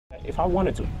if I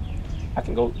wanted to, I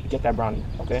can go get that brownie,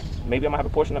 okay? Maybe I might have a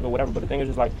portion of it, whatever, but the thing is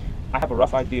just like, I have a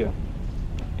rough idea.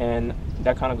 And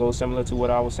that kind of goes similar to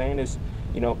what I was saying is,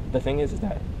 the thing is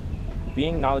that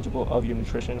being knowledgeable of your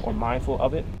nutrition or mindful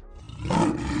of it.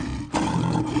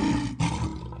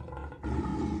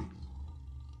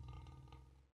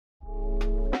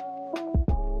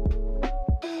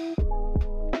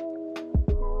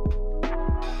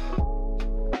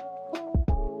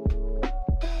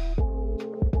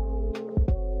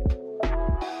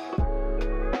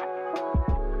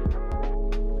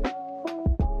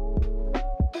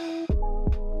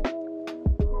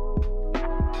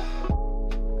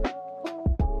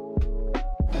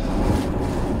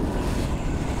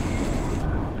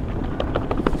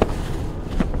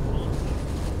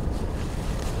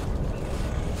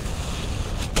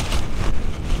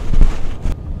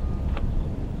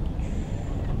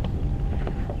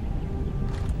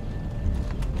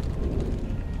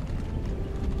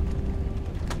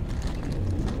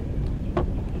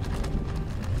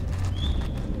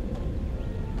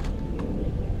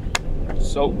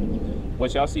 So,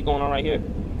 what y'all see going on right here,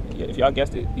 if y'all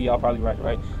guessed it, y'all probably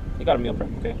right? He got a meal prep,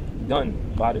 okay?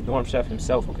 Done by the dorm chef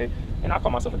himself, okay? And I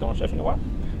call myself a dorm chef, you know why?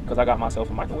 Because I got myself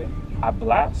a microwave. I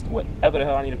blast whatever the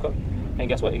hell I need to cook. And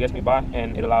guess what? It gets me by,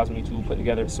 and it allows me to put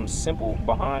together some simple,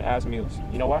 behind-ass meals.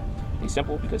 You know why? It's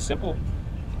simple because simple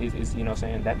is you know what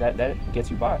I'm saying, that gets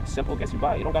you by. Simple gets you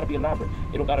by. It don't gotta be elaborate.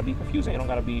 It don't gotta be confusing. It don't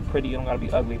gotta be pretty. It don't gotta be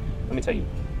ugly. Let me tell you,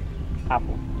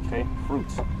 apple, okay?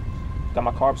 Fruits. Got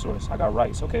my carb source. I got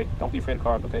rice, okay? Don't be afraid of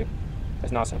carbs, okay?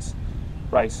 That's nonsense.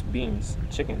 Rice, beans,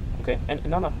 chicken, okay? And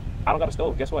no, I don't got a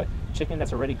stove. Guess what? Chicken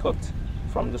that's already cooked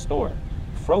from the store,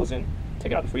 frozen,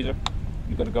 take it out of the freezer,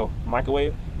 you're good to go.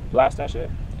 Microwave, blast that shit,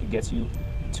 it gets you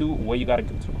to where you gotta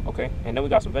get to, okay? And then we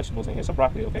got some vegetables in here, some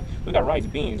broccoli, okay? We got rice,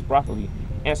 beans, broccoli,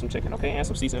 and some chicken, okay? And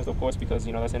some seasonings, of course, because,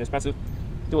 that's inexpensive.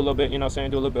 Do a little bit, do a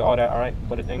little bit of all that, all right?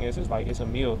 But the thing is, it's like, it's a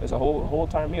meal. It's a whole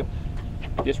entire meal.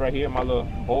 This right here, my little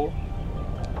bowl,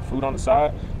 fruit on the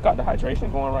side, got the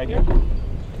hydration going right here.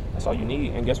 That's all you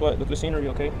need. And guess what? Look at the scenery,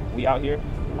 okay? We out here,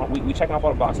 we checking off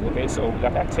all the boxes, okay? So we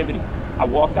got the activity. I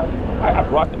walked out, I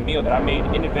brought the meal that I made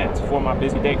in advance for my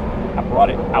busy day. I brought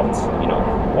it out,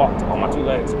 walked on my 2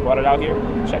 legs, brought it out here,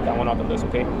 checked that one off the list,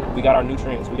 okay? We got our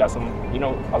nutrients, we got some,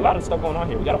 a lot of stuff going on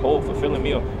here. We got a whole fulfilling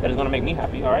meal that is gonna make me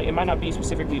happy, all right? It might not be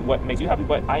specifically what makes you happy,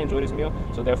 but I enjoy this meal,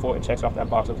 so therefore it checks off that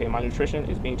box, okay? My nutrition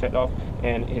is being checked off,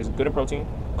 and it is good in protein,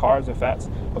 carbs and fats,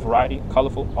 a variety,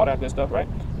 colorful, all that good stuff, right?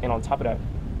 And on top of that,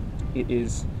 it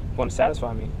is going to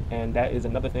satisfy me. And that is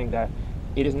another thing, that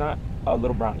it is not a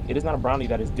little brownie. It is not a brownie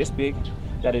that is this big,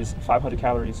 that is 500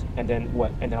 calories, and then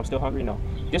what? And then I'm still hungry? No.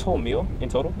 This whole meal in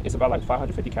total is about like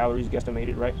 550 calories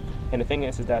guesstimated, right? And the thing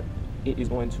is that it is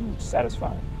going to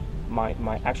satisfy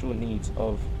my actual needs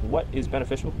of what is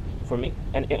beneficial for me.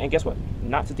 And guess what?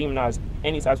 Not to demonize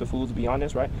any types of foods beyond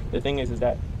this, right? The thing is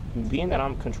that being that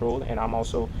I'm controlled, and I'm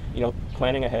also,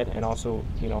 planning ahead, and also,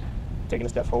 taking a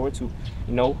step forward to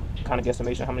kind of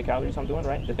guesstimation how many calories I'm doing,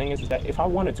 right? The thing is that if I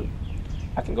wanted to,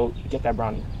 I can go get that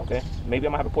brownie, okay? Maybe I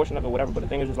might have a portion of it, whatever, but the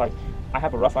thing is like, I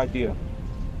have a rough idea.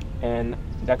 And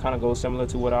that kind of goes similar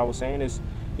to what I was saying is,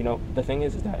 the thing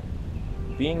is that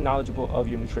being knowledgeable of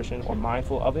your nutrition or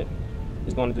mindful of it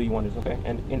is going to do you wonders, okay?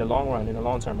 And in the long run, in the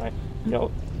long term, right?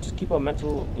 Just keep a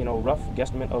mental, rough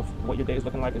guesstimate of what your day is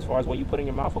looking like as far as what you put in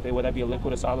your mouth, okay? Whether that be a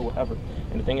liquid or solid, whatever.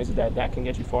 And the thing is that can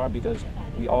get you far, because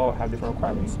we all have different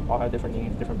requirements, all have different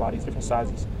needs, different bodies, different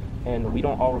sizes. And we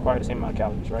don't all require the same amount of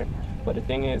calories, right? But the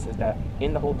thing is that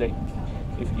in the whole day,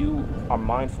 if you are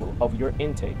mindful of your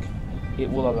intake, it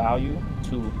will allow you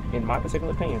to, in my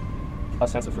particular opinion, a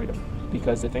sense of freedom.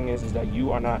 Because the thing is that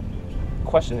you are not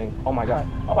questioning, oh my God,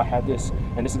 I had this,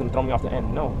 and this is gonna throw me off the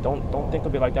end. No, don't think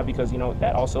of it like that, because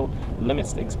that also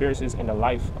limits the experiences and the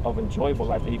life of enjoyable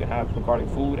life that you can have regarding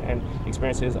food and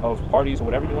experiences of parties or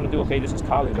whatever you want to do. Okay, this is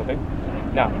college, okay?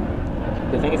 Now,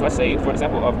 the thing is, let's say, for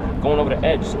example, of going over the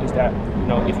edge, is that,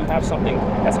 if you have something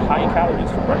that's high in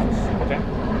calories for breakfast,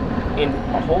 okay, in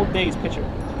a whole day's picture,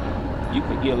 you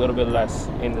could eat a little bit less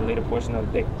in the later portion of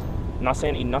the day. I'm not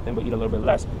saying eat nothing, but eat a little bit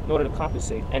less in order to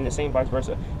compensate. And the same vice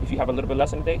versa. If you have a little bit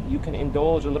less in the day, you can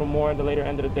indulge a little more in the later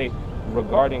end of the day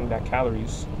regarding that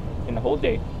calories in the whole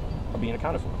day are being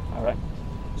accounted for, all right?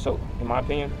 So, in my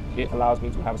opinion, it allows me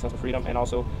to have a sense of freedom, and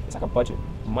also it's like a budget,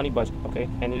 money budget, okay?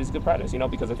 And it is good practice,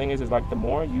 because the thing is like, the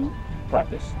more you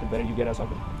practice, the better you get at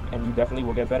something. And you definitely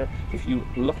will get better if you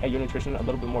look at your nutrition a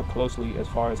little bit more closely as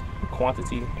far as the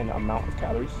quantity and the amount of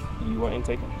calories you are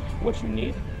intaking, what you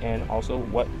need, and also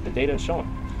what the data is showing.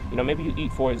 Maybe you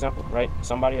eat, for example, right?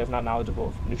 Somebody that's not knowledgeable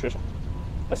of nutrition.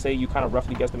 Let's say you kind of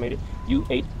roughly guesstimated, you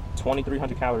ate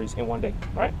 2,300 calories in one day,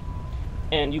 right?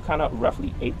 and you kind of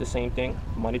roughly ate the same thing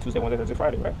Monday, Tuesday, Wednesday, Thursday,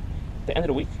 Friday, right? At the end of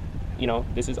the week, you know,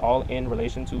 this is all in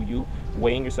relation to you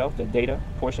weighing yourself, the data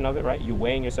portion of it, right? You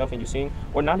weighing yourself and you're seeing,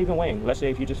 or not even weighing. Let's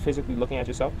say if you're just physically looking at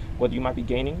yourself, whether you might be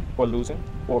gaining or losing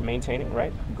or maintaining,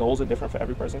 right? Goals are different for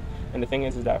every person. And the thing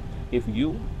is that if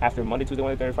you, after Monday, Tuesday,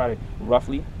 Wednesday, Thursday, Friday,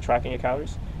 roughly tracking your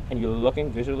calories and you're looking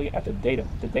visually at the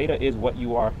data is what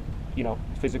you are, you know,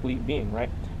 physically being, right?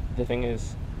 The thing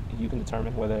is, you can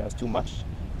determine whether that's too much,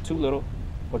 too little,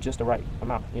 or just the right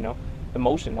amount, you know?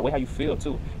 Emotion, the way how you feel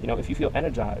too. You know, if you feel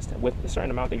energized with a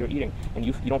certain amount that you're eating and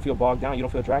you don't feel bogged down, you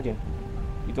don't feel dragging,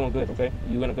 you're doing good, okay?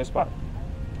 You're in a good spot.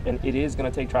 And it is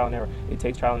going to take trial and error. It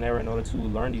takes trial and error in order to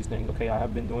learn these things, okay? I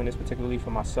have been doing this particularly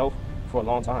for myself for a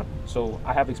long time. So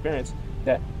I have experience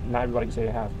that not everybody can say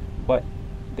they have. But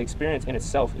the experience in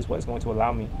itself is what is going to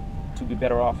allow me to be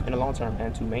better off in the long term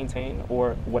and to maintain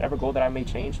or whatever goal that I may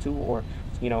change to or,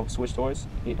 you know, switch towards.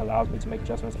 It allows me to make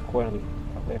adjustments accordingly,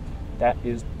 okay? That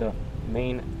is the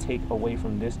main takeaway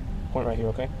from this point right here,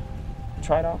 okay?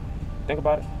 Try it out, think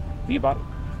about it, be about it,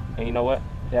 and you know what?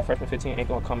 That freshman 15 ain't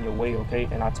gonna come your way, okay?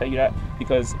 And I'll tell you that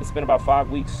because it's been about 5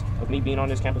 weeks of me being on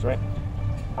this campus, right?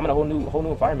 I'm in a whole new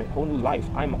environment, whole new life.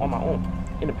 I'm on my own,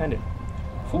 independent.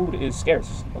 Food is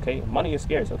scarce, okay? Money is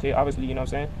scarce, okay? Obviously, you know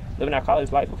what I'm saying? Living that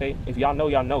college life, okay? If y'all know,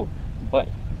 y'all know. But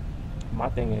my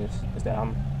thing is that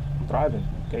I'm thriving,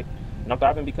 okay? And I'm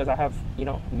thriving because I have, you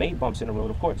know, made bumps in the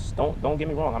road, of course. Don't get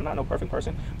me wrong. I'm not no perfect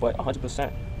person, but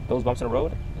 100% those bumps in the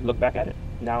road, look back at it.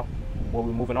 Now, what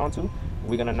we're moving on to,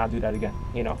 we're going to not do that again,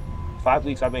 you know. 5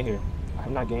 weeks I've been here.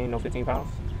 I'm not gaining no 15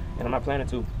 pounds, and I'm not planning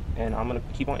to. And I'm going to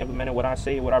keep on implementing what I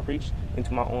say, what I preach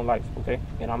into my own life, okay?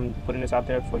 And I'm putting this out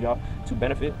there for y'all to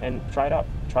benefit and try it out.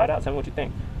 Try it out. Tell me what you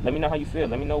think. Let me know how you feel.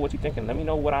 Let me know what you're thinking. Let me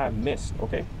know what I missed,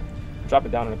 okay? Drop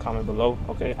it down in the comment below,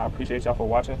 okay? I appreciate y'all for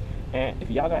watching. And if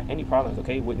y'all got any problems,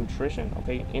 okay, with nutrition,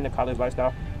 okay, in the college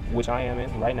lifestyle, which I am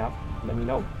in right now, let me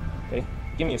know, okay?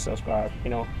 Give me a subscribe, you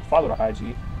know, follow the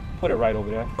IG, put it right over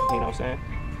there, you know what I'm saying?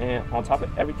 And on top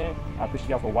of everything, I appreciate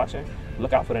y'all for watching.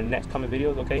 Look out for the next coming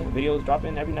videos, okay? Videos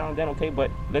dropping every now and then, okay? But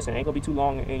listen, it ain't gonna be too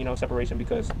long, you know, separation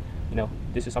because, you know,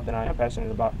 this is something I am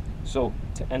passionate about. So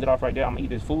to end it off right there, I'm gonna eat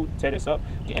this food, tear this up,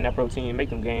 get in that protein, make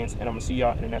them gains, and I'm gonna see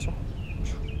y'all in the next one.